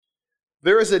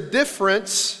There is a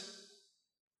difference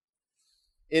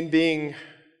in being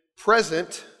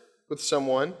present with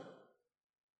someone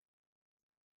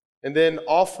and then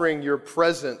offering your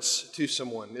presence to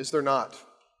someone, is there not?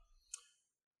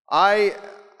 I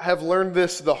have learned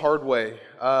this the hard way,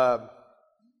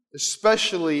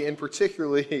 especially and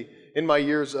particularly in my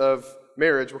years of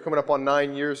marriage. We're coming up on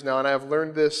 9 years now, and I have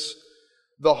learned this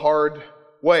the hard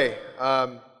way.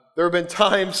 There have been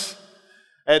times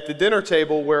at the dinner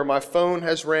table where my phone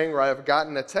has rang or I have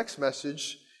gotten a text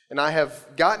message and I have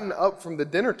gotten up from the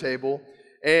dinner table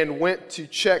and went to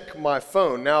check my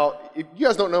phone. Now, if you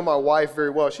guys don't know my wife very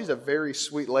well, she's a very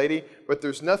sweet lady, but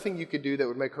there's nothing you could do that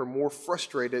would make her more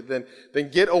frustrated than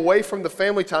get away from the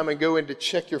family time and go in to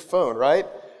check your phone, right?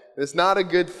 It's not a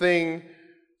good thing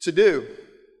to do.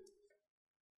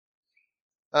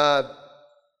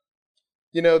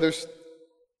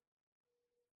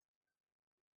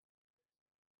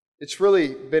 It's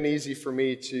really been easy for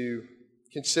me to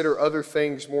consider other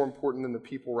things more important than the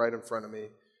people right in front of me.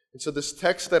 And so this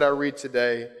text that I read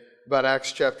today about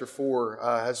Acts chapter 4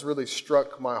 has really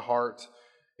struck my heart.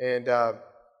 And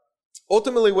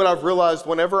ultimately what I've realized,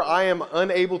 whenever I am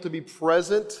unable to be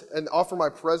present and offer my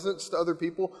presence to other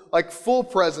people, like full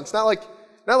presence, not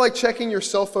like checking your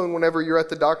cell phone whenever you're at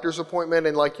the doctor's appointment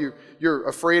and like you're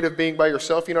afraid of being by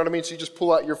yourself, you know what I mean? So you just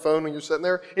pull out your phone when you're sitting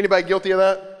there. Anybody guilty of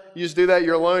that? You just do that,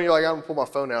 you're alone, you're like, I'm going to pull my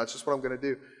phone out. It's just what I'm going to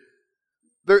do.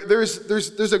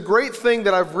 There's a great thing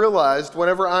that I've realized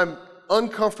whenever I'm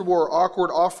uncomfortable or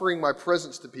awkward offering my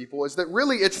presence to people is that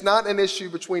really it's not an issue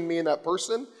between me and that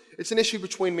person. It's an issue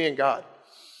between me and God.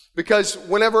 Because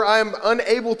whenever I'm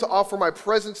unable to offer my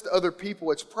presence to other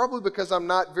people, it's probably because I'm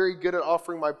not very good at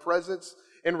offering my presence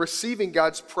and receiving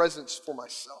God's presence for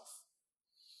myself.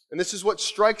 And this is what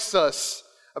strikes us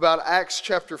about Acts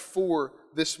chapter 4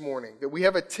 this morning, that we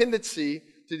have a tendency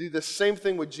to do the same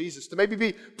thing with Jesus, to maybe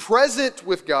be present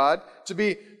with God, to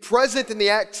be present in the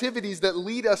activities that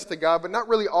lead us to God, but not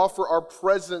really offer our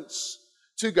presence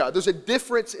to God. There's a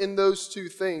difference in those two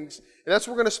things, and that's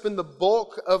where we're going to spend the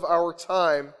bulk of our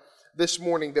time this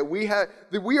morning, that we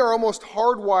are almost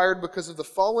hardwired because of the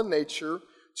fallen nature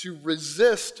to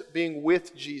resist being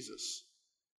with Jesus.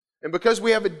 And because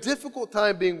we have a difficult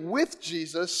time being with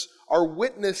Jesus, our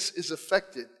witness is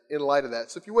affected in light of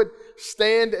that. So if you would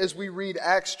stand as we read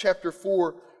Acts chapter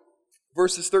 4,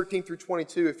 verses 13 through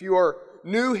 22. If you are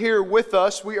new here with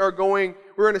us,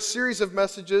 we're in a series of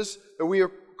messages that we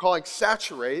are calling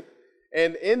Saturate.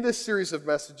 And in this series of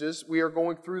messages, we are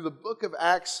going through the book of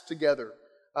Acts together.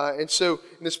 And so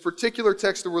in this particular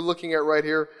text that we're looking at right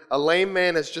here, a lame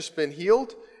man has just been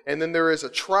healed, and then there is a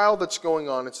trial that's going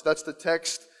on. And so that's the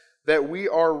text that we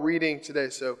are reading today.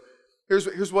 So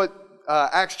here's what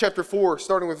Acts chapter 4,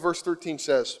 starting with verse 13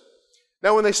 says.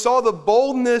 Now when they saw the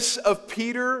boldness of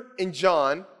Peter and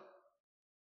John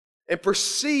and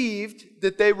perceived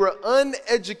that they were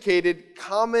uneducated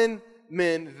common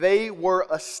men, they were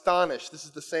astonished. This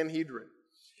is the Sanhedrin.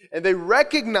 And they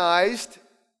recognized,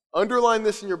 underline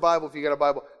this in your Bible if you got a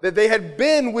Bible, that they had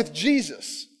been with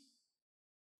Jesus.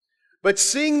 But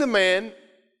seeing the man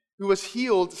who was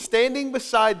healed standing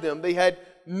beside them, they had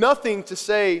nothing to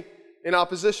say in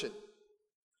opposition.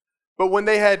 But when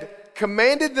they had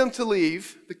commanded them to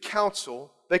leave the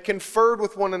council, they conferred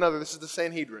with one another. This is the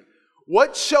Sanhedrin.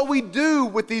 What shall we do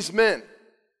with these men?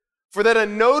 For that a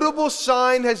notable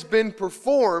sign has been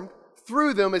performed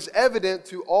through them is evident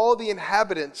to all the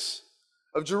inhabitants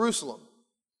of Jerusalem.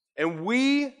 And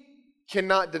we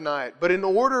cannot deny it. But in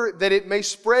order that it may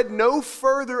spread no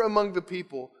further among the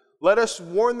people, let us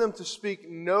warn them to speak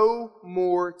no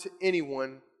more to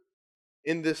anyone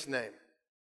in this name.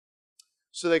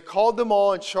 So they called them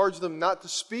all and charged them not to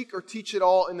speak or teach at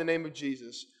all in the name of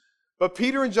Jesus. But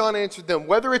Peter and John answered them,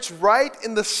 whether it's right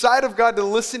in the sight of God to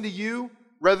listen to you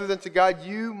rather than to God,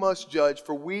 you must judge,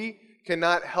 for we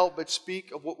cannot help but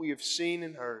speak of what we have seen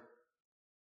and heard.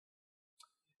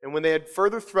 And when they had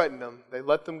further threatened them, they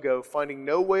let them go, finding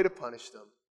no way to punish them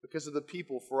because of the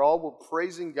people, for all were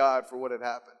praising God for what had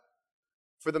happened.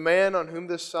 For the man on whom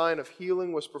this sign of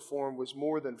healing was performed was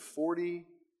more than 40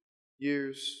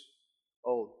 years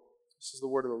old. This is the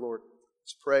word of the Lord.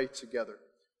 Let's pray together.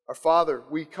 Our Father,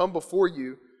 we come before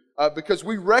you because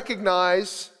we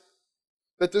recognize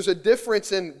that there's a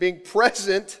difference in being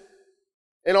present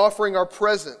and offering our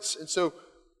presence. And so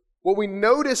what we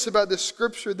notice about this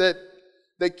scripture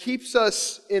that keeps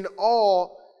us in awe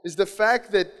is the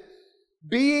fact that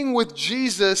being with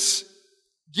Jesus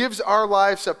gives our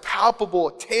lives a palpable,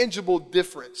 tangible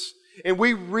difference. And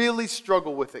we really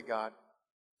struggle with it, God.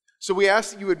 So we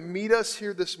ask that you would meet us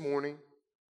here this morning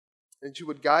and you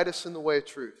would guide us in the way of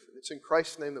truth. It's in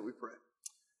Christ's name that we pray.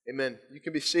 Amen. You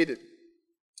can be seated.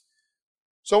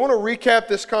 So I want to recap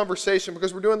this conversation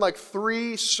because we're doing like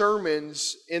 3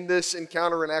 sermons in this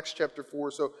encounter in Acts chapter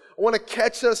 4. So I want to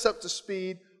catch us up to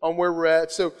speed on where we're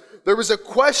at. So there was a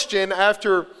question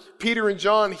after Peter and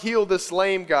John healed this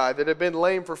lame guy that had been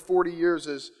lame for 40 years,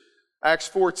 as Acts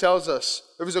 4 tells us.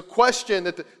 There was a question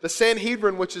that the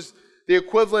Sanhedrin, which is the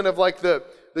equivalent of like the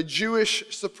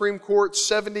Jewish Supreme Court,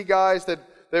 70 guys that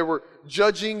they were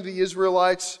judging the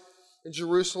Israelites in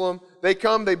Jerusalem. They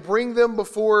come, they bring them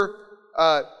before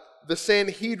the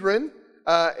Sanhedrin,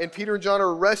 and Peter and John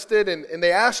are arrested, and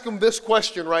they ask them this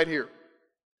question right here.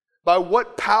 By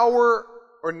what power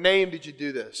or name did you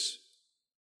do this?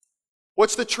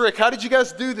 What's the trick? How did you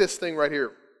guys do this thing right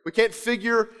here? We can't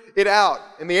figure it out.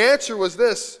 And the answer was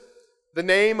this: the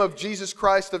name of Jesus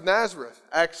Christ of Nazareth,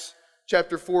 Acts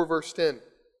chapter 4, verse 10.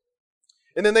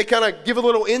 And then they kind of give a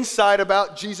little insight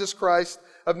about Jesus Christ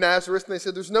of Nazareth, and they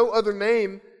said, there's no other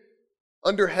name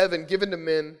under heaven given to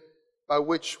men by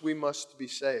which we must be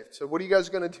saved. So what are you guys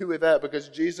going to do with that? Because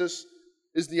Jesus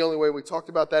is the only way. We talked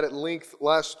about that at length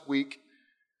last week.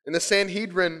 And the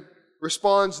Sanhedrin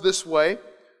responds this way: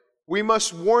 we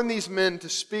must warn these men to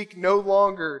speak no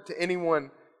longer to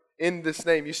anyone in this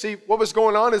name. You see, what was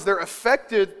going on is their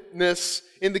effectiveness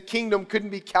in the kingdom couldn't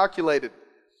be calculated.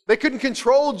 They couldn't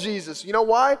control Jesus. You know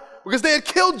why? Because they had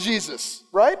killed Jesus,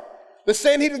 right? The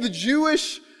Sanhedrin, the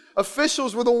Jewish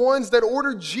officials, were the ones that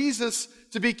ordered Jesus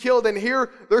to be killed. And here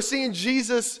they're seeing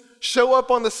Jesus show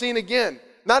up on the scene again.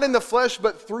 Not in the flesh,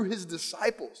 but through his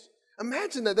disciples.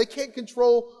 Imagine that. They can't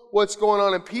control what's going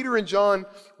on. And Peter and John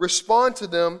respond to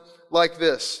them like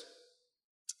this: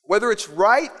 whether it's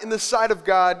right in the sight of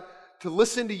God to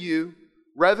listen to you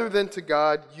rather than to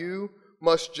God, you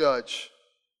must judge.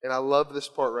 And I love this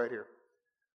part right here.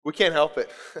 We can't help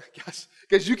it.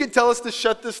 Because you can tell us to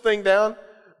shut this thing down,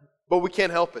 but we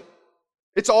can't help it.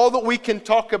 It's all that we can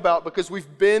talk about because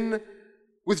we've been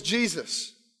with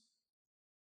Jesus.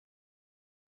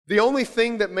 The only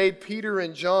thing that made Peter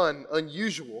and John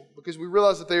unusual, because we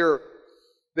realize that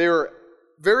they are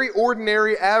very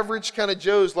ordinary, average kind of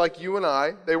Joes like you and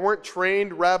I. They weren't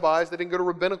trained rabbis. They didn't go to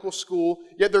rabbinical school.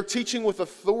 Yet they're teaching with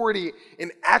authority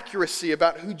and accuracy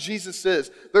about who Jesus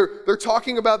is. They're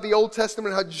talking about the Old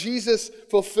Testament, how Jesus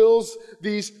fulfills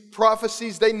these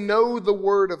prophecies. They know the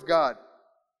Word of God.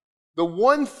 The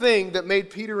one thing that made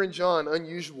Peter and John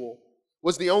unusual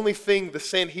was the only thing the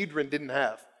Sanhedrin didn't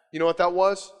have. You know what that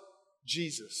was?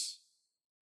 Jesus.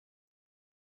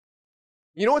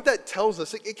 You know what that tells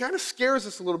us? It kind of scares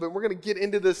us a little bit. We're going to get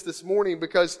into this morning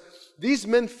because these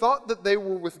men thought that they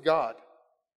were with God.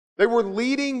 They were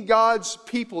leading God's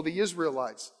people, the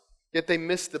Israelites, yet they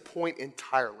missed the point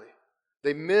entirely.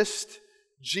 They missed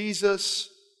Jesus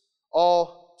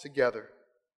altogether.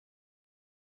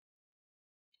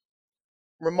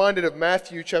 I'm reminded of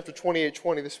Matthew chapter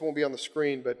 28:20. This won't be on the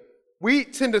screen, but we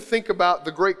tend to think about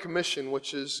the Great Commission,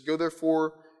 which is go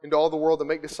therefore into all the world and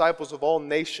make disciples of all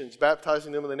nations,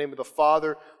 baptizing them in the name of the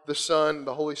Father, the Son, and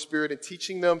the Holy Spirit, and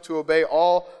teaching them to obey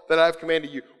all that I have commanded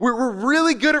you. We're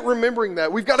really good at remembering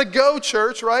that. We've got to go,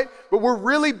 church, right? But we're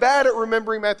really bad at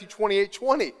remembering Matthew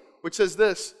 28:20, which says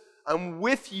this: I'm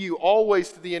with you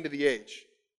always to the end of the age.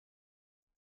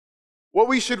 What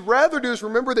we should rather do is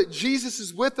remember that Jesus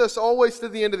is with us always to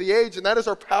the end of the age, and that is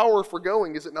our power for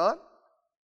going, is it not?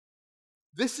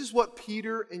 This is what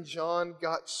Peter and John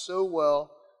got so well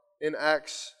in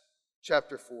Acts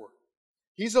chapter 4.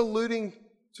 He's alluding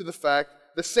to the fact,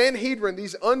 the Sanhedrin,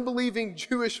 these unbelieving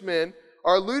Jewish men,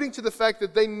 are alluding to the fact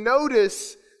that they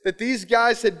notice that these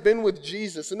guys had been with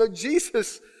Jesus. And though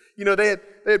Jesus, they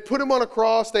had put him on a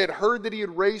cross, they had heard that he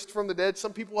had raised from the dead,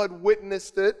 some people had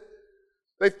witnessed it.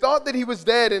 They thought that he was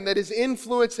dead and that his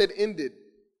influence had ended.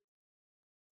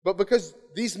 But because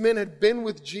these men had been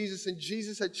with Jesus and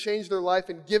Jesus had changed their life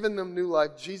and given them new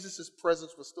life, Jesus'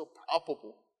 presence was still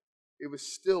palpable. It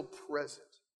was still present.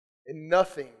 And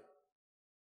nothing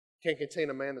can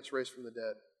contain a man that's raised from the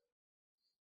dead.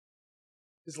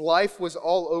 His life was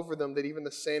all over them that even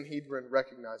the Sanhedrin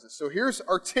recognizes. So here's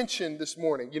our tension this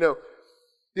morning.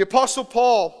 The Apostle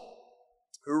Paul,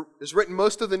 who has written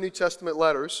most of the New Testament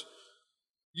letters,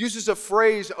 uses a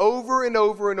phrase over and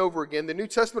over and over again. The New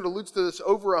Testament alludes to this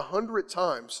over 100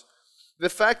 times. The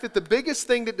fact that the biggest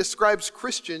thing that describes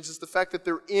Christians is the fact that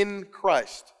they're in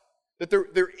Christ. That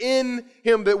they're in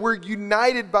Him, that we're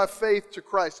united by faith to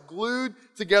Christ, glued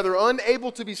together,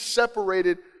 unable to be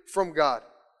separated from God.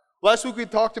 Last week we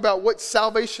talked about what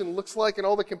salvation looks like and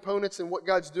all the components and what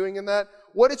God's doing in that.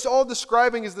 What it's all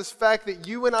describing is this fact that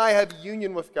you and I have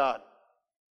union with God.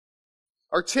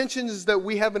 Our tension is that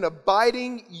we have an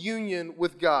abiding union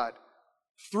with God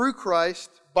through Christ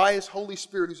by His Holy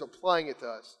Spirit who's applying it to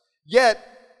us. Yet,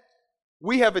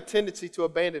 we have a tendency to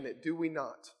abandon it, do we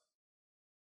not?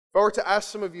 If I were to ask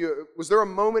some of you, was there a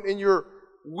moment in your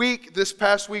week, this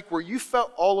past week, where you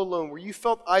felt all alone, where you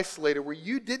felt isolated, where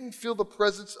you didn't feel the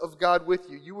presence of God with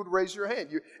you? You would raise your hand.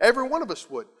 Every one of us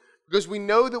would. Because we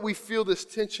know that we feel this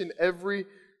tension every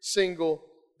single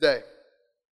day.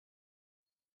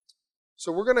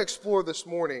 So we're going to explore this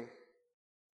morning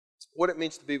what it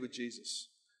means to be with Jesus.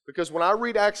 Because when I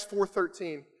read Acts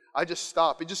 4:13, I just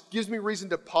stop. It just gives me reason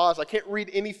to pause. I can't read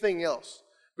anything else.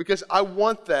 Because I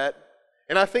want that.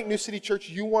 And I think New City Church,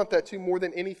 you want that too more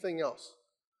than anything else.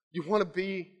 You want to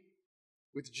be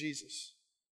with Jesus.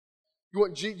 You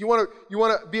want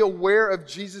to be aware of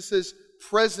Jesus'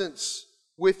 presence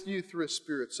with you through His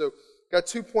Spirit. So, got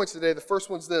 2 points today. The first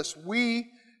one's this: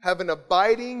 we have an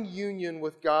abiding union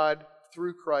with God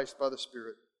through Christ by the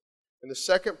Spirit. And the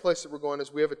second place that we're going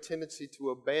is we have a tendency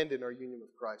to abandon our union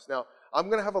with Christ. Now, I'm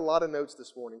going to have a lot of notes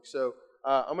this morning, so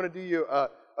I'm going to do you a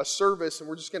service, and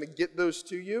we're just going to get those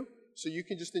to you so you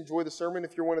can just enjoy the sermon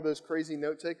if you're one of those crazy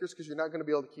note takers, because you're not going to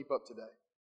be able to keep up today.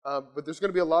 But there's going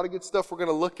to be a lot of good stuff we're going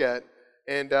to look at,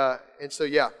 and so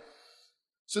yeah.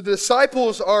 So the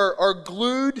disciples are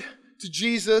glued to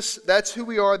Jesus. That's who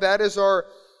we are. That is our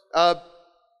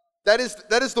that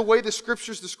is the way the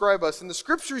Scriptures describe us. And the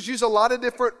Scriptures use a lot of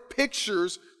different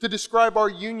pictures to describe our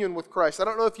union with Christ. I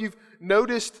don't know if you've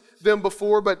noticed them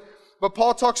before, but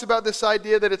Paul talks about this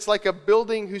idea that it's like a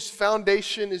building whose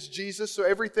foundation is Jesus, so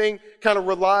everything kind of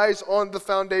relies on the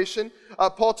foundation.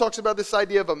 Paul talks about this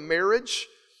idea of a marriage,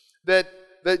 that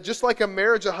just like a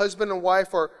marriage, a husband and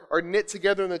wife are knit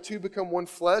together and the two become one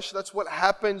flesh. That's what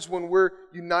happens when we're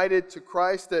united to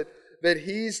Christ, that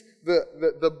He's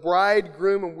the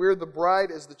bridegroom and we're the bride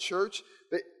as the church.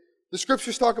 The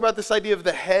Scriptures talk about this idea of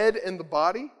the head and the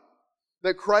body,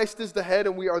 that Christ is the head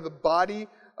and we are the body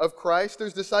of Christ.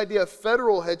 There's this idea of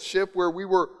federal headship where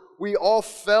we all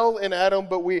fell in Adam,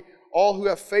 but we all who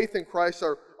have faith in Christ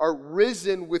are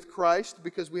risen with Christ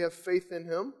because we have faith in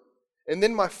Him. And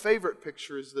then my favorite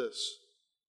picture is this.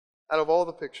 Out of all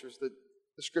the pictures that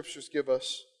the Scriptures give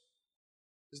us,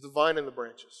 is the vine and the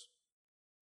branches.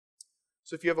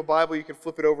 So if you have a Bible, you can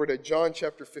flip it over to John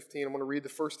chapter 15. I'm going to read the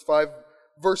first 5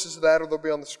 verses of that, or they'll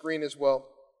be on the screen as well.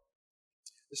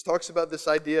 This talks about this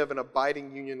idea of an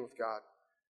abiding union with God.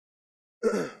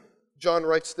 John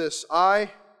writes this: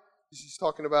 he's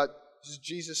talking about, this is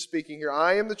Jesus speaking here,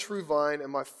 I am the true vine,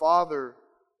 and my Father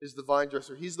is the vine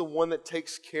dresser. He's the one that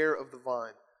takes care of the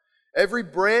vine. Every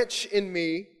branch in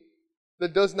me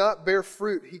that does not bear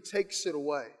fruit, He takes it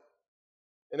away.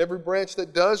 And every branch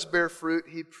that does bear fruit,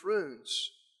 He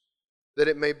prunes, that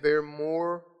it may bear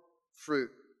more fruit.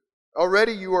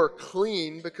 Already you are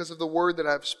clean because of the word that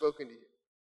I have spoken to you.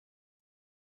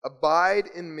 Abide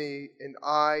in me, and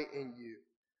I in you.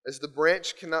 As the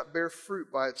branch cannot bear fruit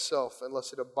by itself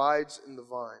unless it abides in the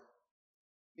vine,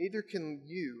 neither can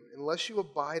you unless you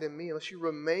abide in me, unless you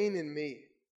remain in me.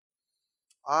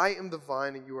 I am the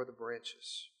vine, and you are the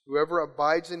branches. Whoever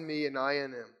abides in me, and I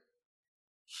in him,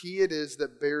 he it is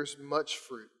that bears much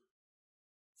fruit.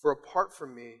 For apart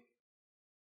from me,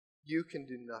 you can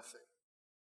do nothing.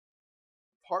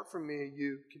 Apart from me,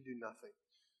 you can do nothing.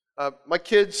 My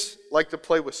kids like to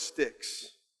play with sticks.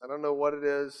 I don't know what it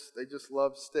is. They just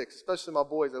love sticks. Especially my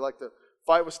boys. They like to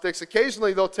fight with sticks.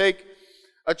 Occasionally, they'll take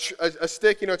a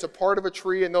stick, it's a part of a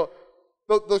tree, and they'll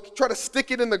try to stick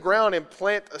it in the ground and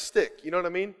plant a stick. You know what I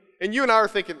mean? And you and I are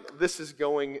thinking, this is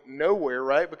going nowhere,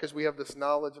 right? Because we have this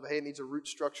knowledge of, hey, it needs a root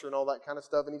structure and all that kind of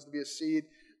stuff. It needs to be a seed.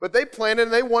 But they plant it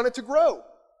and they want it to grow.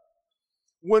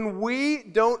 When we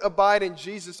don't abide in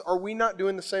Jesus, are we not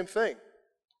doing the same thing?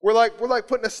 We're like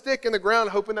putting a stick in the ground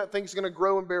hoping that thing's going to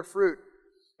grow and bear fruit.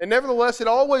 And nevertheless, it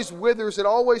always withers, it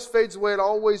always fades away, it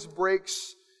always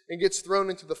breaks and gets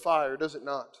thrown into the fire, does it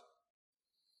not?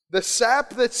 The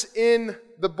sap that's in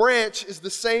the branch is the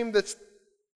same that's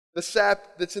the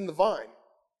sap that's in the vine.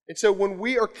 And so when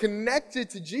we are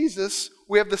connected to Jesus,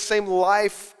 we have the same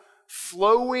life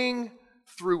flowing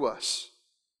through us.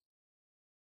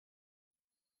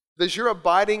 Does your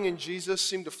abiding in Jesus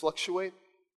seem to fluctuate?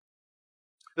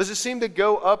 Does it seem to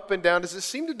go up and down? Does it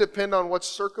seem to depend on what's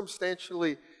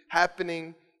circumstantially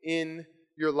happening in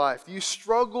your life? Do you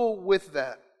struggle with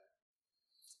that?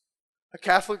 A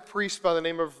Catholic priest by the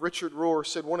name of Richard Rohr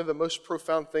said one of the most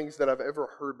profound things that I've ever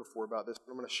heard before about this.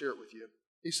 I'm going to share it with you.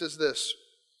 He says this: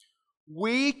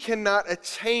 we cannot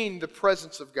attain the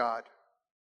presence of God.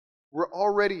 We're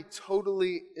already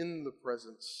totally in the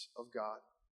presence of God.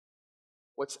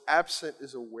 What's absent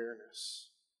is awareness.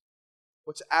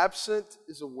 What's absent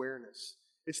is awareness.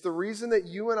 It's the reason that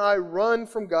you and I run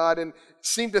from God and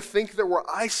seem to think that we're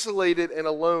isolated and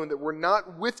alone, that we're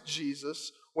not with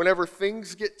Jesus whenever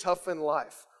things get tough in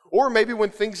life. Or maybe when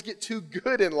things get too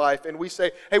good in life and we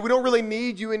say, hey, we don't really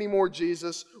need you anymore,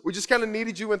 Jesus. We just kind of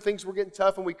needed you when things were getting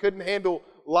tough and we couldn't handle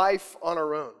life on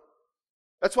our own.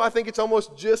 That's why I think it's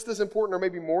almost just as important or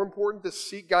maybe more important to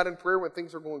seek God in prayer when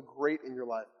things are going great in your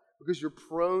life. Because you're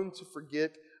prone to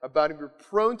forget about Him. You're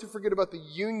prone to forget about the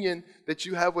union that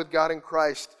you have with God in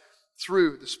Christ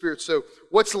through the Spirit. So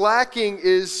what's lacking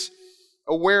is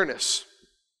awareness.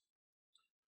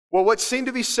 Well, what seemed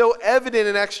to be so evident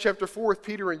in Acts chapter 4 with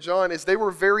Peter and John is they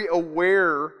were very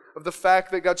aware of the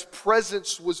fact that God's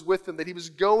presence was with them, that He was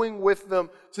going with them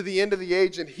to the end of the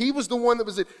age, and He was the one that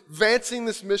was advancing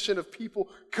this mission of people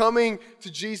coming to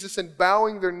Jesus and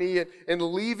bowing their knee and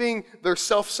leaving their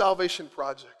self-salvation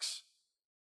projects.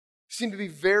 They seemed to be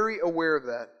very aware of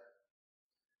that.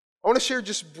 I want to share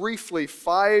just briefly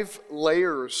 5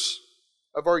 layers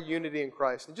of our unity in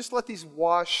Christ, and just let these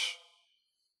wash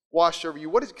over you.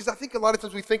 Because I think a lot of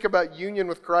times we think about union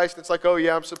with Christ, it's like, oh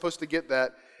yeah, I'm supposed to get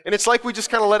that. And it's like we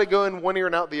just kind of let it go in one ear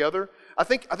and out the other. I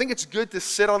think it's good to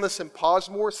sit on this and pause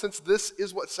more, since this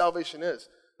is what salvation is.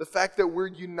 The fact that we're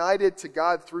united to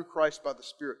God through Christ by the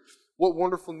Spirit. What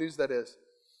wonderful news that is.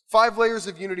 5 layers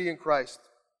of unity in Christ.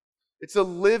 It's a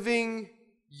living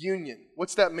union.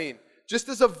 What's that mean? Just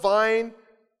as a vine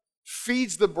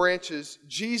feeds the branches,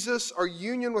 Jesus, our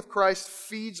union with Christ,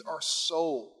 feeds our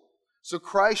soul. So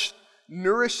Christ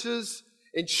nourishes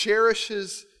and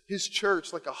cherishes His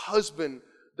church like a husband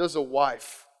does a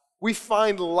wife. We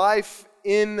find life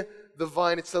in the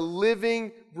vine. It's a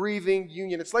living, breathing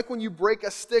union. It's like when you break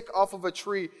a stick off of a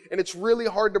tree and it's really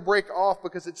hard to break off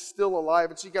because it's still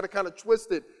alive. And so you got to kind of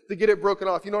twist it to get it broken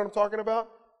off. You know what I'm talking about?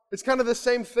 It's kind of the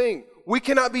same thing. We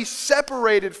cannot be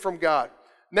separated from God.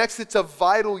 Next, it's a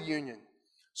vital union.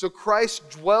 So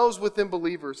Christ dwells within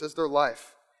believers as their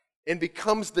life and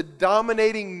becomes the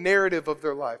dominating narrative of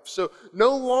their life. So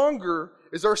no longer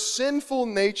is our sinful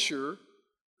nature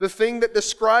the thing that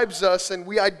describes us and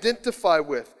we identify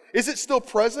with. Is it still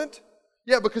present?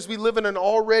 Yeah, because we live in an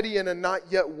already and a not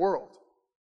yet world.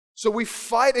 So we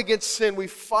fight against sin, we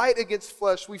fight against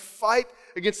flesh, we fight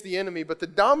against the enemy. But the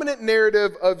dominant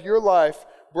narrative of your life,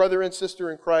 brother and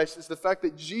sister in Christ, is the fact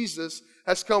that Jesus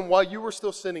has come while you were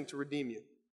still sinning to redeem you.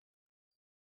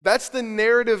 That's the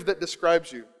narrative that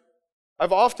describes you.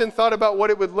 I've often thought about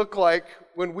what it would look like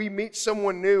when we meet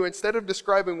someone new. Instead of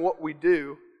describing what we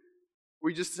do,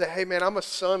 we just say, hey man, I'm a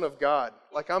son of God.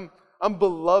 Like I'm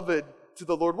beloved to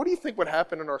the Lord. What do you think would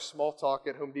happen in our small talk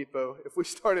at Home Depot if we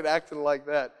started acting like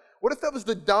that? What if that was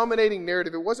the dominating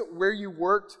narrative? It wasn't where you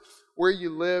worked, where you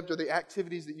lived, or the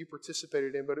activities that you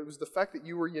participated in, but it was the fact that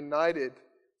you were united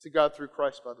to God through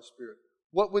Christ by the Spirit.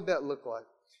 What would that look like?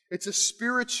 It's a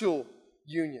spiritual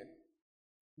union.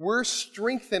 We're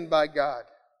strengthened by God,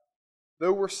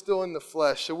 though we're still in the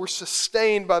flesh. So we're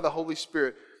sustained by the Holy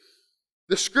Spirit.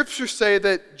 The Scriptures say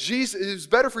that it was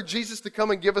better for Jesus to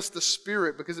come and give us the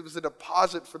Spirit because it was a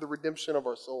deposit for the redemption of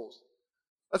our souls.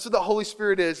 That's what the Holy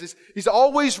Spirit is. He's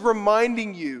always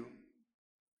reminding you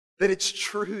that it's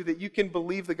true, that you can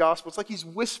believe the gospel. It's like He's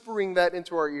whispering that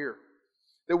into our ear.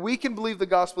 That we can believe the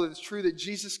gospel, that it's true that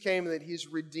Jesus came and that He's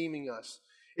redeeming us.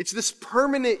 It's this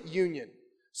permanent union.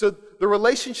 So the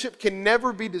relationship can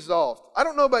never be dissolved. I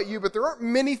don't know about you, but there aren't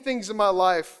many things in my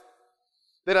life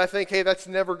that I think, hey, that's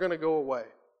never going to go away.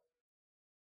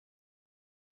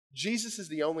 Jesus is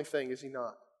the only thing, is He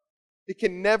not? It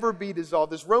can never be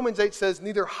dissolved. As Romans 8 says,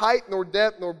 neither height nor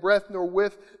depth nor breadth nor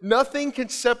width, nothing can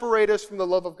separate us from the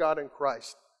love of God in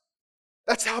Christ.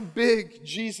 That's how big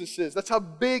Jesus is. That's how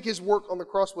big His work on the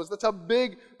cross was. That's how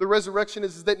big the resurrection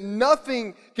is that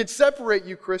nothing can separate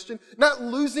you, Christian. Not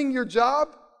losing your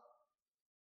job.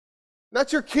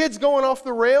 Not your kids going off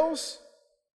the rails.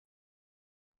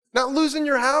 Not losing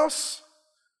your house.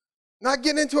 Not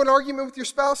getting into an argument with your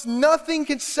spouse. Nothing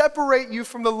can separate you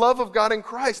from the love of God in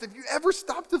Christ. If you ever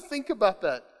stop to think about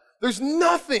that, there's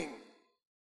nothing.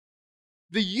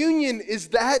 The union is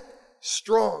that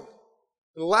strong.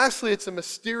 And lastly, it's a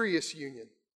mysterious union.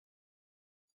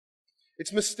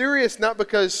 It's mysterious not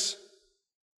because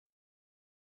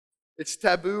it's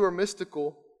taboo or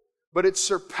mystical, but it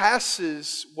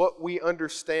surpasses what we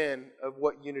understand of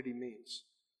what unity means.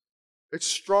 It's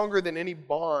stronger than any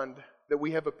bond that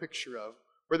we have a picture of,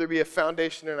 whether it be a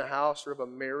foundation in a house or of a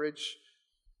marriage.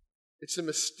 It's a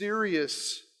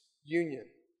mysterious union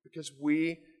because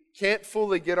we can't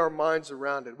fully get our minds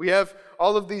around it. We have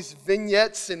all of these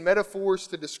vignettes and metaphors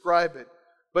to describe it,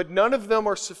 but none of them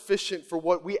are sufficient for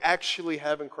what we actually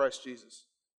have in Christ Jesus.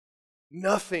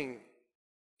 Nothing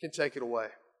can take it away.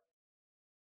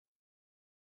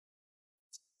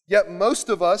 Yet most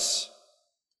of us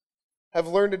have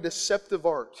learned a deceptive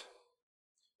art.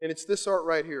 And it's this art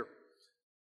right here.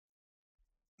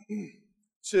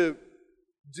 To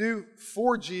do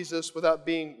for Jesus without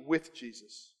being with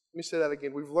Jesus. Let me say that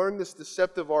again. We've learned this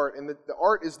deceptive art, and the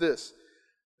art is this: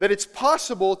 that it's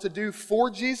possible to do for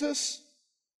Jesus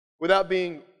without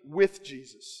being with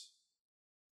Jesus.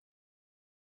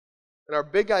 And our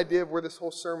big idea of where this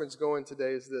whole sermon's going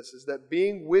today is this, is that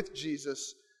being with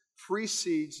Jesus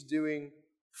precedes doing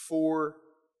for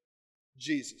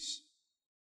Jesus.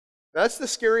 That's the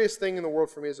scariest thing in the world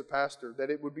for me as a pastor, that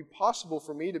it would be possible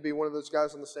for me to be one of those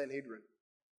guys on the Sanhedrin.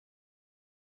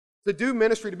 To do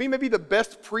ministry, to be maybe the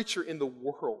best preacher in the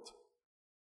world,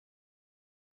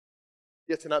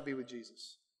 yet to not be with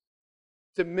Jesus.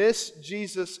 To miss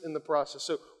Jesus in the process.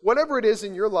 So whatever it is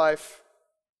in your life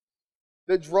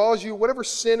that draws you, whatever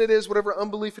sin it is, whatever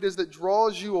unbelief it is that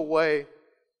draws you away,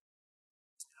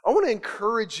 I want to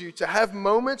encourage you to have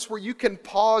moments where you can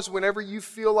pause whenever you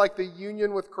feel like the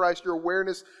union with Christ, your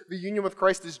awareness, the union with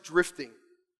Christ is drifting.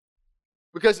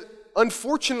 Because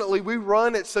unfortunately, we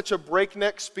run at such a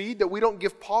breakneck speed that we don't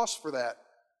give pause for that.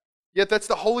 Yet that's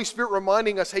the Holy Spirit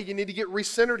reminding us, hey, you need to get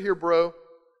recentered here, bro.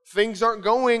 Things aren't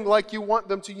going like you want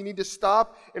them to. You need to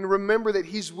stop and remember that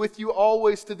He's with you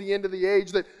always to the end of the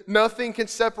age, that nothing can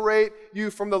separate you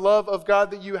from the love of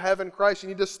God that you have in Christ. You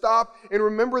need to stop and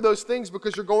remember those things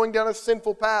because you're going down a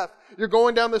sinful path. You're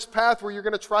going down this path where you're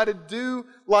going to try to do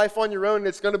life on your own and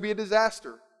it's going to be a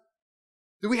disaster.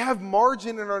 Do we have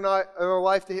margin in our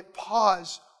life to hit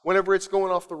pause whenever it's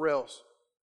going off the rails?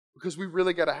 Because we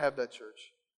really got to have that,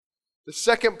 church. The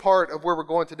second part of where we're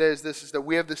going today is this, is that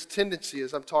we have this tendency,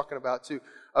 as I'm talking about, to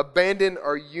abandon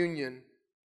our union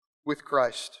with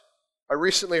Christ. I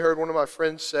recently heard one of my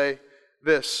friends say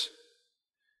this: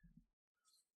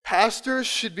 pastors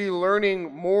should be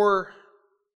learning more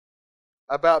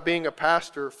about being a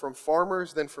pastor from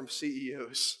farmers than from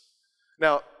CEOs.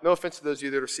 Now, no offense to those of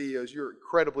you that are CEOs, you're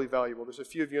incredibly valuable. There's a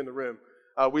few of you in the room.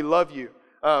 We love you.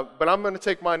 But I'm going to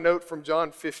take my note from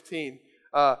John 15.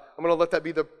 I'm going to let that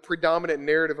be the predominant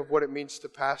narrative of what it means to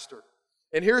pastor.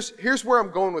 And here's where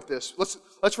I'm going with this.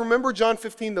 Let's remember John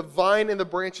 15, the vine and the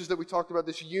branches that we talked about,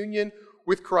 this union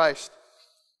with Christ.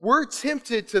 We're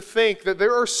tempted to think that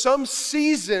there are some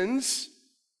seasons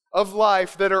of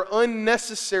life that are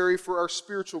unnecessary for our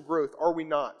spiritual growth, are we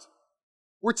not?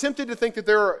 We're tempted to think that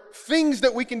there are things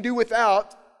that we can do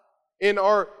without in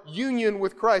our union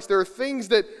with Christ. There are things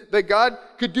that God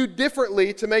could do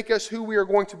differently to make us who we are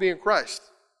going to be in Christ.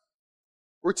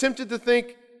 We're tempted to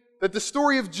think that the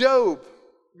story of Job,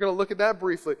 we're going to look at that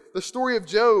briefly, the story of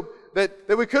Job, that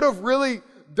we could have really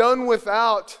done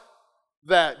without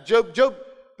that. Job,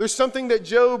 there's something that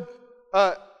Job,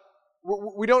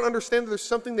 we don't understand that there's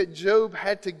something that Job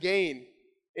had to gain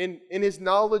in his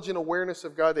knowledge and awareness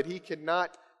of God that he could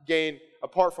not gain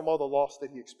apart from all the loss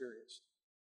that he experienced.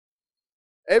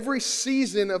 Every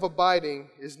season of abiding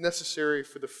is necessary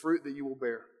for the fruit that you will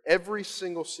bear. Every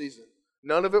single season.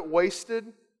 None of it wasted.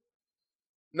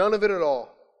 None of it at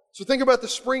all. So think about the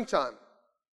springtime.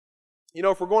 You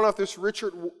know, if we're going off this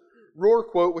Richard Rohr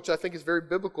quote, which I think is very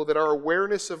biblical, that our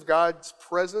awareness of God's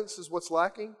presence is what's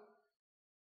lacking.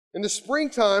 In the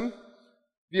springtime,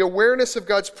 the awareness of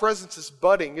God's presence is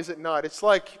budding, is it not? It's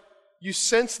like you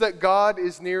sense that God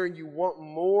is near and you want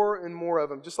more and more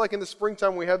of Him. Just like in the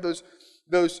springtime, we have those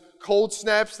cold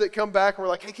snaps that come back and we're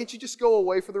like, hey, can't you just go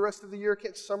away for the rest of the year?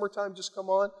 Can't summertime just come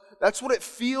on? That's what it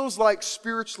feels like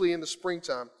spiritually in the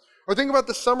springtime. Or think about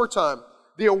the summertime.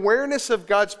 The awareness of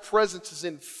God's presence is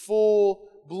in full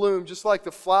bloom, just like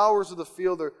the flowers of the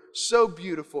field are so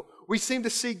beautiful. We seem to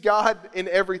see God in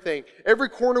everything. Every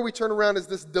corner we turn around is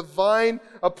this divine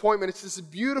appointment. It's this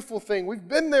beautiful thing. We've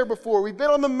been there before. We've been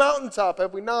on the mountaintop,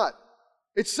 have we not?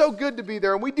 It's so good to be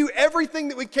there, and we do everything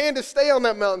that we can to stay on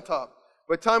that mountaintop.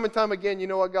 But time and time again, you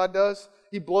know what God does?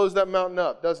 He blows that mountain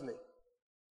up, doesn't He?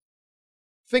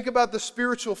 Think about the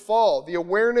spiritual fall. The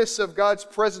awareness of God's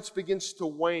presence begins to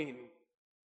wane.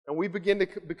 And we begin to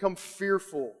become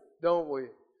fearful, don't we?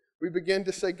 We begin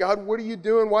to say, God, what are you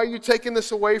doing? Why are you taking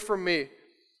this away from me?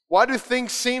 Why do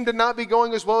things seem to not be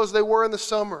going as well as they were in the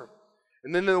summer?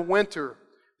 And then in the winter,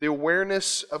 the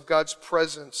awareness of God's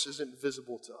presence isn't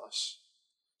visible to us.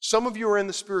 Some of you are in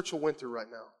the spiritual winter right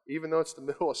now, even though it's the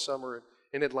middle of summer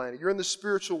in Atlanta. You're in the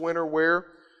spiritual winter where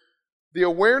the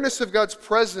awareness of God's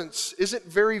presence isn't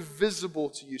very visible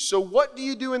to you. So what do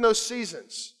you do in those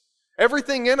seasons?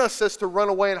 Everything in us says to run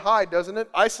away and hide, doesn't it?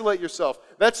 Isolate yourself.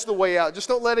 That's the way out. Just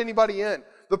don't let anybody in.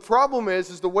 The problem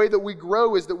is the way that we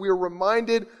grow is that we are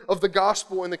reminded of the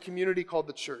gospel in the community called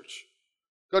the church.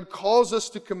 God calls us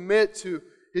to commit to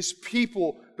His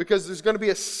people, because there's going to be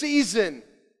a season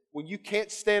when you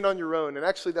can't stand on your own. And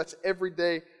actually, that's every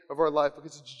day of our life,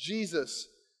 because it's Jesus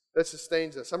that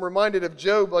sustains us. I'm reminded of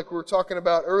Job, like we were talking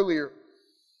about earlier.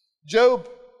 Job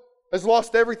has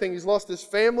lost everything. He's lost his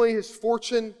family, his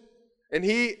fortune, and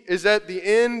he is at the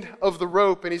end of the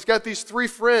rope. And he's got these 3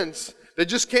 friends that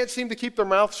just can't seem to keep their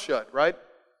mouths shut, right?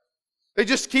 They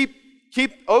just keep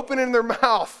opening their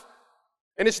mouth.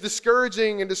 And it's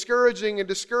discouraging and discouraging and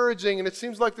discouraging, and it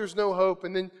seems like there's no hope.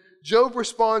 And then Job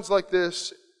responds like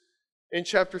this in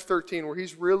chapter 13, where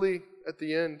he's really at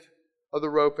the end of the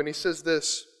rope, and he says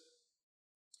this.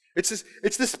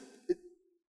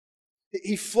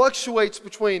 He fluctuates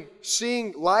between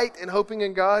seeing light and hoping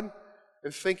in God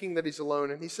and thinking that he's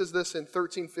alone. And he says this in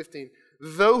 13:15,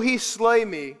 though he slay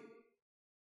me,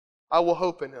 I will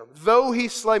hope in him. Though he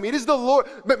slay me. It is the Lord.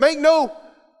 But make no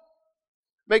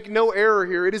error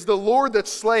here. It is the Lord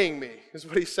that's slaying me, is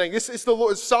what he's saying. It's the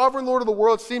Lord, sovereign Lord of the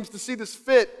world seems to see this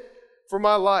fit for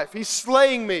my life. He's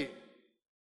slaying me.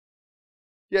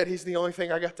 Yet he's the only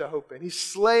thing I got to hope in. He's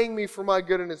slaying me for my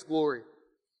good and his glory.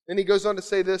 Then he goes on to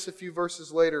say this a few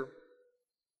verses later.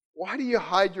 Why do you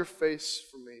hide your face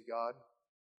from me, God?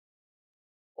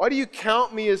 Why do you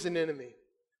count me as an enemy?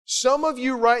 Some of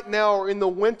you right now are in the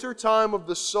winter time of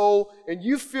the soul, and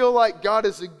you feel like God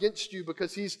is against you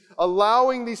because He's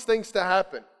allowing these things to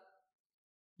happen.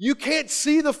 You can't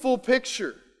see the full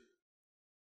picture.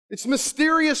 It's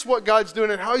mysterious what God's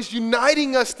doing and how He's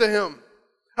uniting us to Him.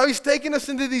 How He's taking us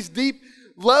into these deep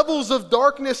levels of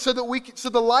darkness so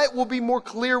the light will be more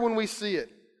clear when we see it.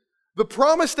 The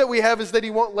promise that we have is that He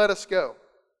won't let us go.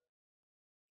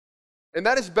 And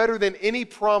that is better than any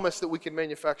promise that we can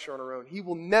manufacture on our own. He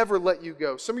will never let you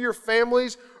go. Some of your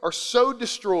families are so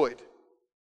destroyed,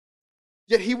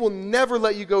 yet He will never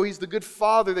let you go. He's the good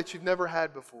Father that you've never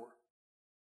had before.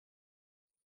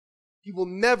 He will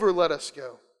never let us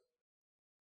go.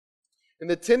 And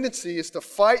the tendency is to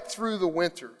fight through the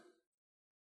winter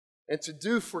and to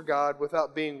do for God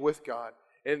without being with God.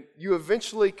 And you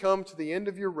eventually come to the end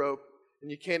of your rope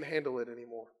and you can't handle it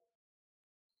anymore.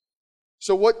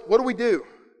 So what do we do?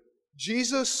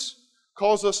 Jesus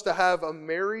calls us to have a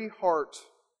merry heart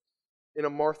in a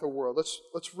Martha world.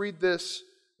 Let's read this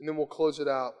and then we'll close it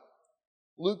out.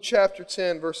 Luke chapter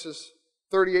 10, verses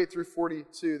 38 through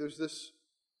 42. There's this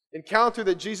encounter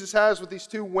that Jesus has with these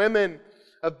 2 women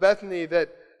of Bethany that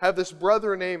have this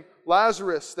brother named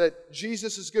Lazarus that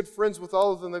Jesus is good friends with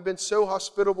all of them. They've been so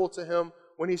hospitable to Him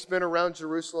when He's been around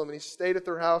Jerusalem, and He's stayed at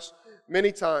their house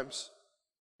many times.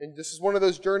 And this is one of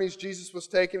those journeys Jesus was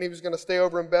taking. He was going to stay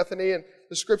over in Bethany. And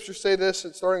the scriptures say this,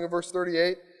 starting in verse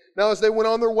 38. Now as they went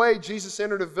on their way, Jesus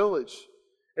entered a village.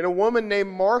 And a woman named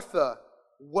Martha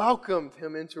welcomed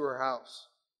Him into her house.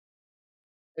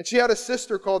 And she had a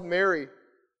sister called Mary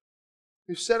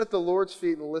who sat at the Lord's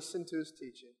feet and listened to His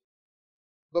teaching.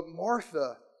 But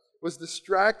Martha was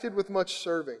distracted with much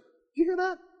serving. Do you hear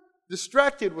that?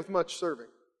 Distracted with much serving.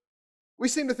 We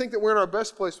seem to think that we're in our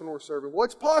best place when we're serving. Well,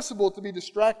 it's possible to be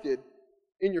distracted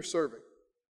in your serving.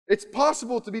 It's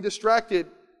possible to be distracted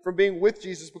from being with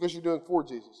Jesus because you're doing for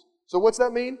Jesus. So what's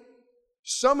that mean?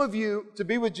 Some of you, to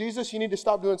be with Jesus, you need to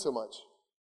stop doing so much.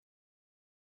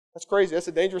 That's crazy. That's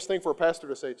a dangerous thing for a pastor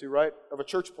to say too, right? Of a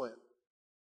church plant.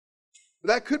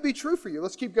 But that could be true for you.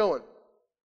 Let's keep going.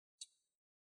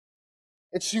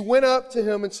 And she went up to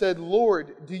Him and said,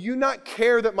 Lord, do you not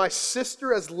care that my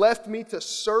sister has left me to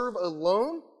serve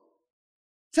alone?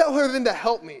 Tell her then to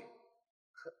help me.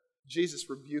 Jesus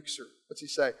rebukes her. What's He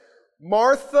say?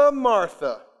 Martha,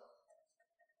 Martha,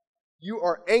 you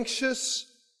are anxious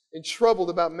and troubled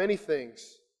about many things.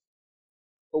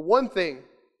 But one thing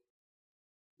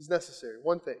is necessary.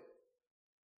 One thing.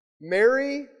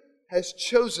 Mary has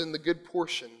chosen the good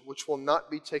portion, which will not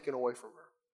be taken away from her.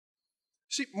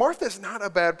 See, Martha's not a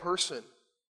bad person.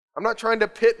 I'm not trying to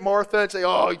pit Martha and say,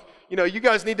 you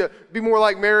guys need to be more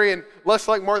like Mary and less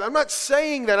like Martha. I'm not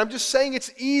saying that. I'm just saying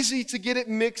it's easy to get it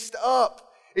mixed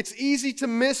up. It's easy to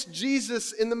miss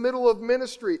Jesus in the middle of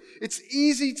ministry. It's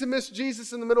easy to miss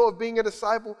Jesus in the middle of being a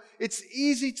disciple. It's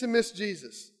easy to miss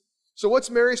Jesus. So what's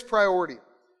Mary's priority?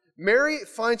 Mary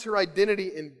finds her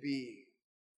identity in being.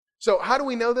 So how do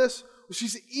we know this? Well,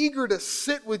 she's eager to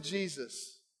sit with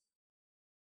Jesus.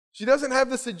 She doesn't have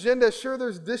this agenda. Sure,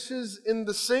 there's dishes in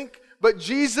the sink, but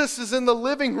Jesus is in the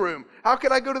living room. How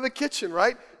could I go to the kitchen,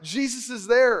 right? Jesus is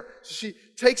there. So she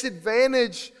takes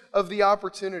advantage of the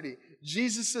opportunity.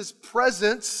 Jesus'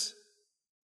 presence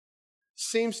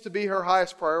seems to be her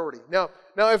highest priority. Now,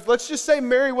 if let's just say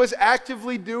Mary was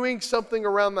actively doing something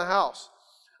around the house,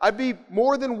 I'd be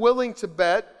more than willing to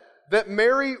bet that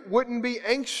Mary wouldn't be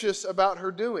anxious about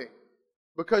her doing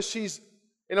because she's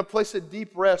in a place of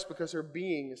deep rest because her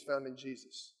being is found in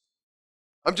Jesus.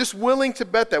 I'm just willing to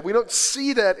bet that. We don't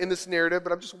see that in this narrative,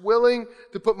 but I'm just willing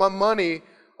to put my money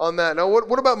on that. Now,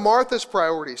 what about Martha's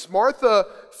priorities? Martha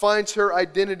finds her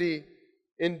identity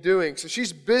in doing. So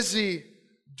she's busy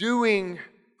doing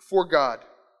for God.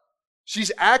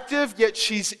 She's active, yet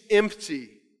she's empty.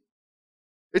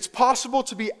 It's possible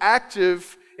to be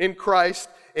active in Christ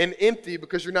and empty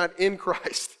because you're not in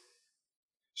Christ.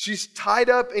 She's tied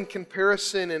up in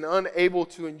comparison and unable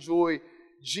to enjoy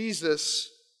Jesus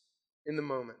in the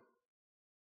moment.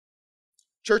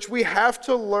 Church, we have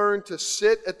to learn to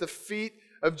sit at the feet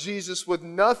of Jesus with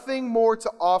nothing more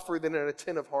to offer than an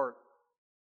attentive heart.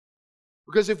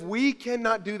 Because if we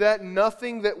cannot do that,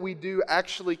 nothing that we do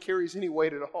actually carries any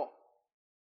weight at all.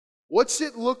 What's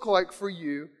it look like for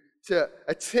you to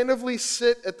attentively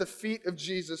sit at the feet of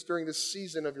Jesus during this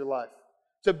season of your life?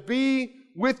 To be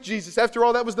with Jesus. After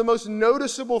all, that was the most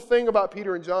noticeable thing about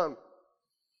Peter and John.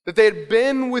 That they had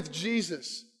been with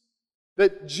Jesus.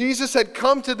 That Jesus had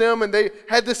come to them and they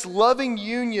had this loving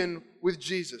union with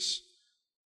Jesus.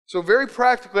 So very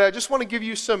practically, I just want to give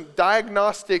you some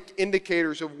diagnostic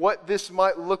indicators of what this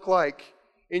might look like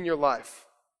in your life.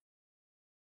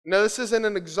 Now, this isn't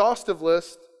an exhaustive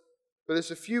list, but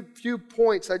there's a few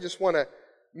points I just want to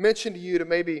mention to you to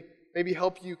maybe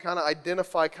help you kind of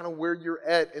identify kind of where you're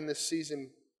at in this season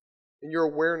in your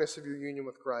awareness of your union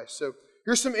with Christ. So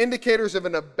here's some indicators of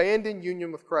an abandoned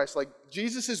union with Christ. Like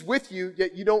Jesus is with you,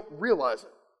 yet you don't realize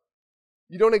it.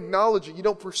 You don't acknowledge it. You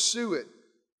don't pursue it.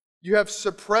 You have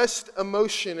suppressed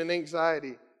emotion and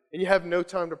anxiety, and you have no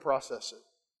time to process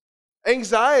it.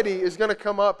 Anxiety is going to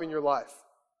come up in your life.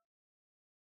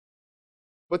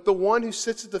 But the one who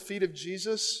sits at the feet of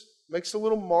Jesus makes a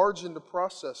little margin to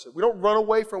process it. We don't run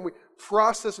away from it. We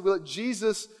process it. We let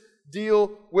Jesus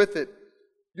deal with it.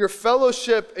 Your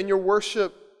fellowship and your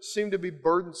worship seem to be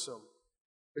burdensome.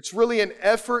 It's really an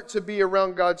effort to be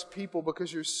around God's people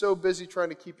because you're so busy trying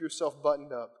to keep yourself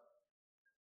buttoned up.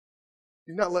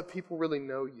 You've not let people really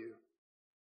know you.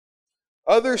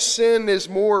 Other sin is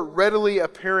more readily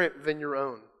apparent than your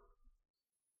own.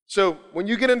 So when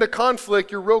you get into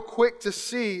conflict, you're real quick to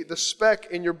see the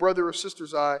speck in your brother or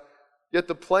sister's eye, yet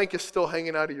the plank is still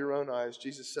hanging out of your own eye, as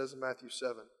Jesus says in Matthew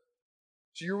 7.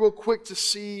 So you're real quick to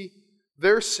see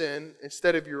their sin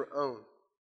instead of your own.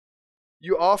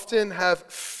 You often have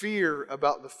fear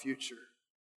about the future.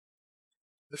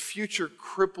 The future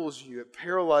cripples you. It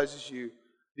paralyzes you.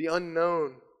 The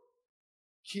unknown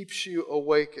keeps you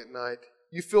awake at night.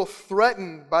 You feel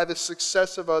threatened by the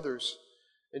success of others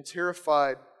and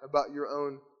terrified about your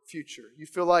own future. You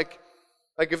feel like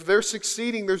if they're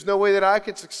succeeding, there's no way that I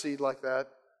could succeed like that.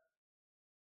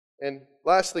 And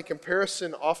lastly,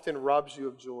 comparison often robs you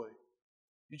of joy.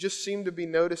 You just seem to be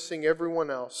noticing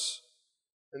everyone else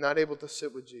and not able to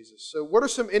sit with Jesus. So what are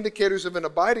some indicators of an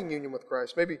abiding union with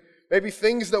Christ? Maybe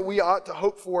things that we ought to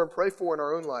hope for and pray for in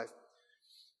our own life.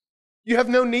 You have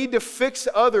no need to fix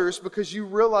others because you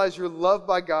realize you're loved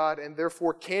by God and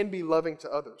therefore can be loving to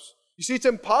others. You see, it's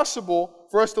impossible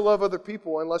for us to love other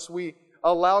people unless we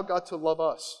allow God to love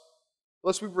us.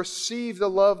 Unless we receive the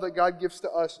love that God gives to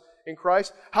us in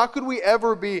Christ. How could we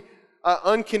ever be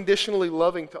unconditionally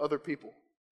loving to other people?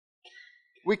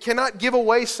 We cannot give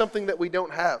away something that we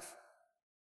don't have.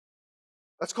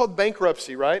 That's called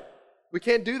bankruptcy, right? We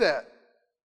can't do that.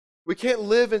 We can't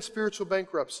live in spiritual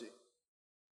bankruptcy.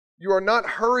 You are not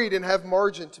hurried and have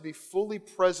margin to be fully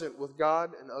present with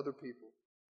God and other people.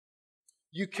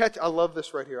 I love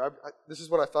this right here. This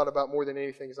is what I thought about more than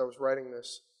anything as I was writing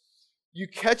this. You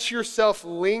catch yourself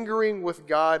lingering with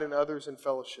God and others in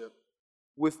fellowship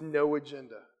with no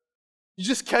agenda. You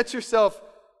just catch yourself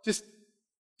just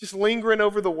lingering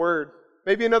over the Word.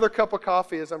 Maybe another cup of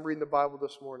coffee as I'm reading the Bible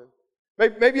this morning.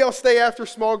 Maybe I'll stay after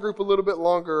small group a little bit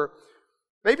longer.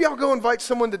 Maybe I'll go invite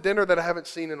someone to dinner that I haven't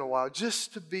seen in a while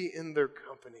just to be in their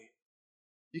company.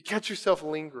 You catch yourself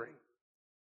lingering.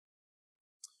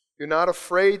 You're not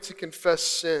afraid to confess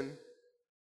sin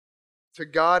to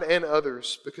God and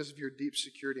others because of your deep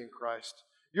security in Christ.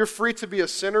 You're free to be a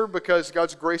sinner because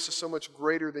God's grace is so much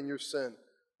greater than your sin.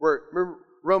 Remember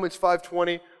Romans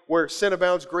 5:20, where sin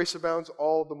abounds, grace abounds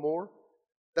all the more.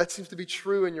 That seems to be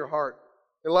true in your heart.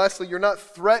 And lastly, you're not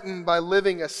threatened by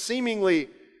living a seemingly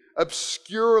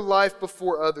obscure life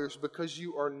before others because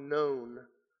you are known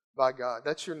by God.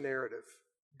 That's your narrative.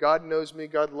 God knows me,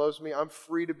 God loves me, I'm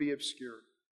free to be obscure.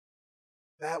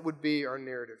 That would be our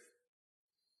narrative.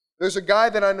 There's a guy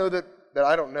that I know that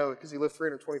I don't know because he lived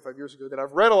 325 years ago that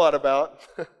I've read a lot about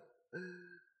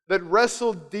that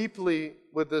wrestled deeply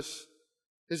with this.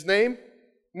 His name?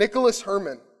 Nicholas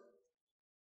Herman.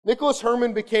 Nicholas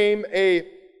Herman became a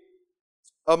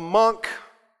a monk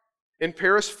in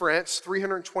Paris, France,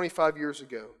 325 years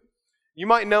ago. You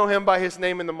might know him by his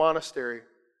name in the monastery,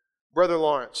 Brother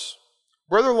Lawrence.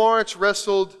 Brother Lawrence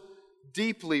wrestled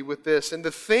deeply with this, and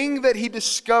the thing that he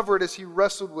discovered as he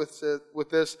wrestled with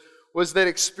this was that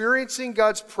experiencing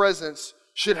God's presence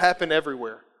should happen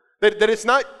everywhere. That it's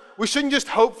not, we shouldn't just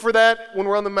hope for that when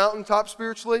we're on the mountaintop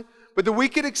spiritually, but that we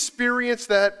could experience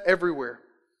that everywhere.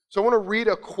 So I want to read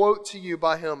a quote to you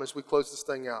by him as we close this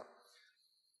thing out.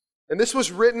 And this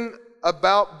was written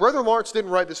about, Brother Lawrence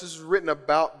didn't write this was written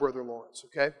about Brother Lawrence,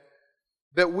 okay?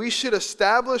 That we should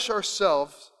establish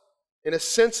ourselves in a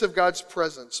sense of God's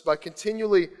presence by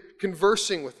continually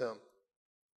conversing with Him.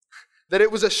 That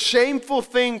it was a shameful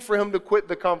thing for him to quit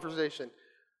the conversation.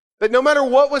 That no matter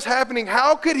what was happening,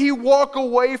 how could he walk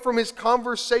away from his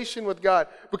conversation with God?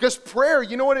 Because prayer,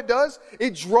 you know what it does?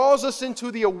 It draws us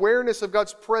into the awareness of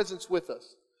God's presence with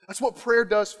us. That's what prayer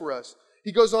does for us.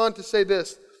 He goes on to say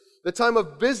this, the time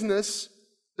of business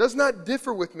does not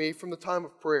differ with me from the time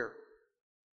of prayer.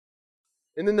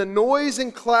 And then the noise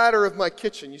and clatter of my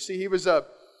kitchen. You see, he was a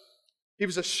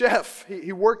chef.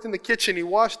 He worked in the kitchen. He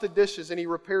washed the dishes and he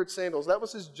repaired sandals. That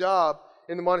was his job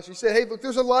in the monastery. He said, hey, look,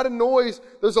 there's a lot of noise.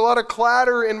 There's a lot of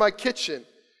clatter in my kitchen.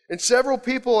 And several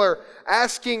people are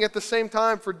asking at the same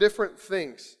time for different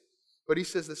things. But he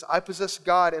says this, I possess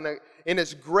God in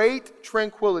as great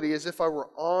tranquility as if I were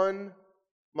on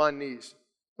my knees.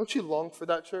 Don't you long for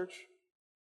that, church?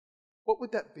 What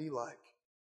would that be like?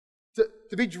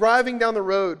 To be driving down the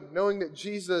road knowing that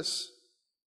Jesus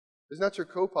is not your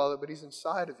co-pilot, but He's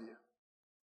inside of you.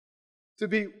 To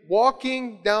be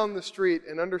walking down the street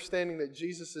and understanding that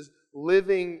Jesus is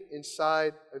living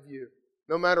inside of you,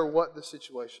 no matter what the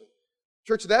situation.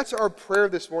 Church, that's our prayer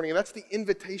this morning, and that's the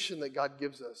invitation that God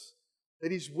gives us,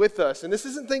 that He's with us. And this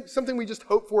isn't something we just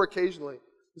hope for occasionally.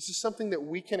 This is something that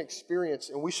we can experience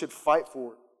and we should fight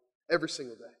for every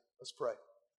single day. Let's pray.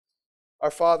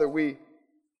 Our Father, we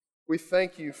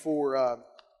thank You for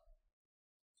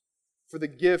the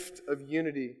gift of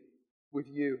unity with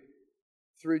You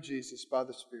through Jesus by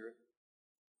the Spirit.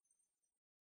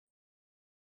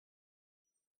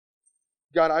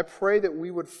 God, I pray that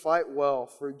we would fight well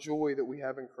for joy that we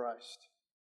have in Christ.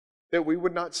 That we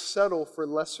would not settle for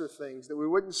lesser things. That we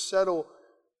wouldn't settle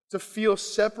to feel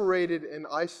separated and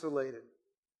isolated.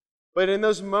 But in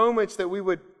those moments that we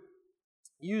would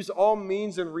use all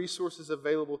means and resources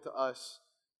available to us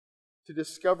to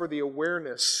discover the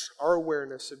awareness, our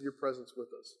awareness of Your presence with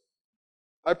us.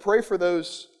 I pray for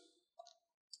those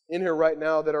in here right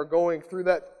now that are going through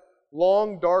that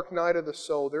long, dark night of the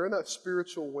soul. They're in that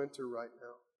spiritual winter right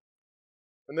now.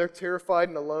 And they're terrified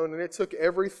and alone, and it took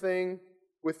everything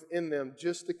within them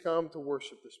just to come to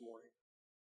worship this morning.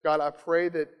 God, I pray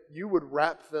that You would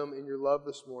wrap them in Your love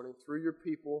this morning through Your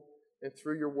people and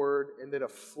through Your word, and that a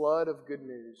flood of good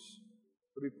news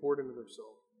would be poured into their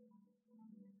soul.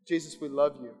 Jesus, we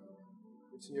love You.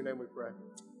 It's in Your name we pray.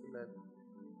 Amen.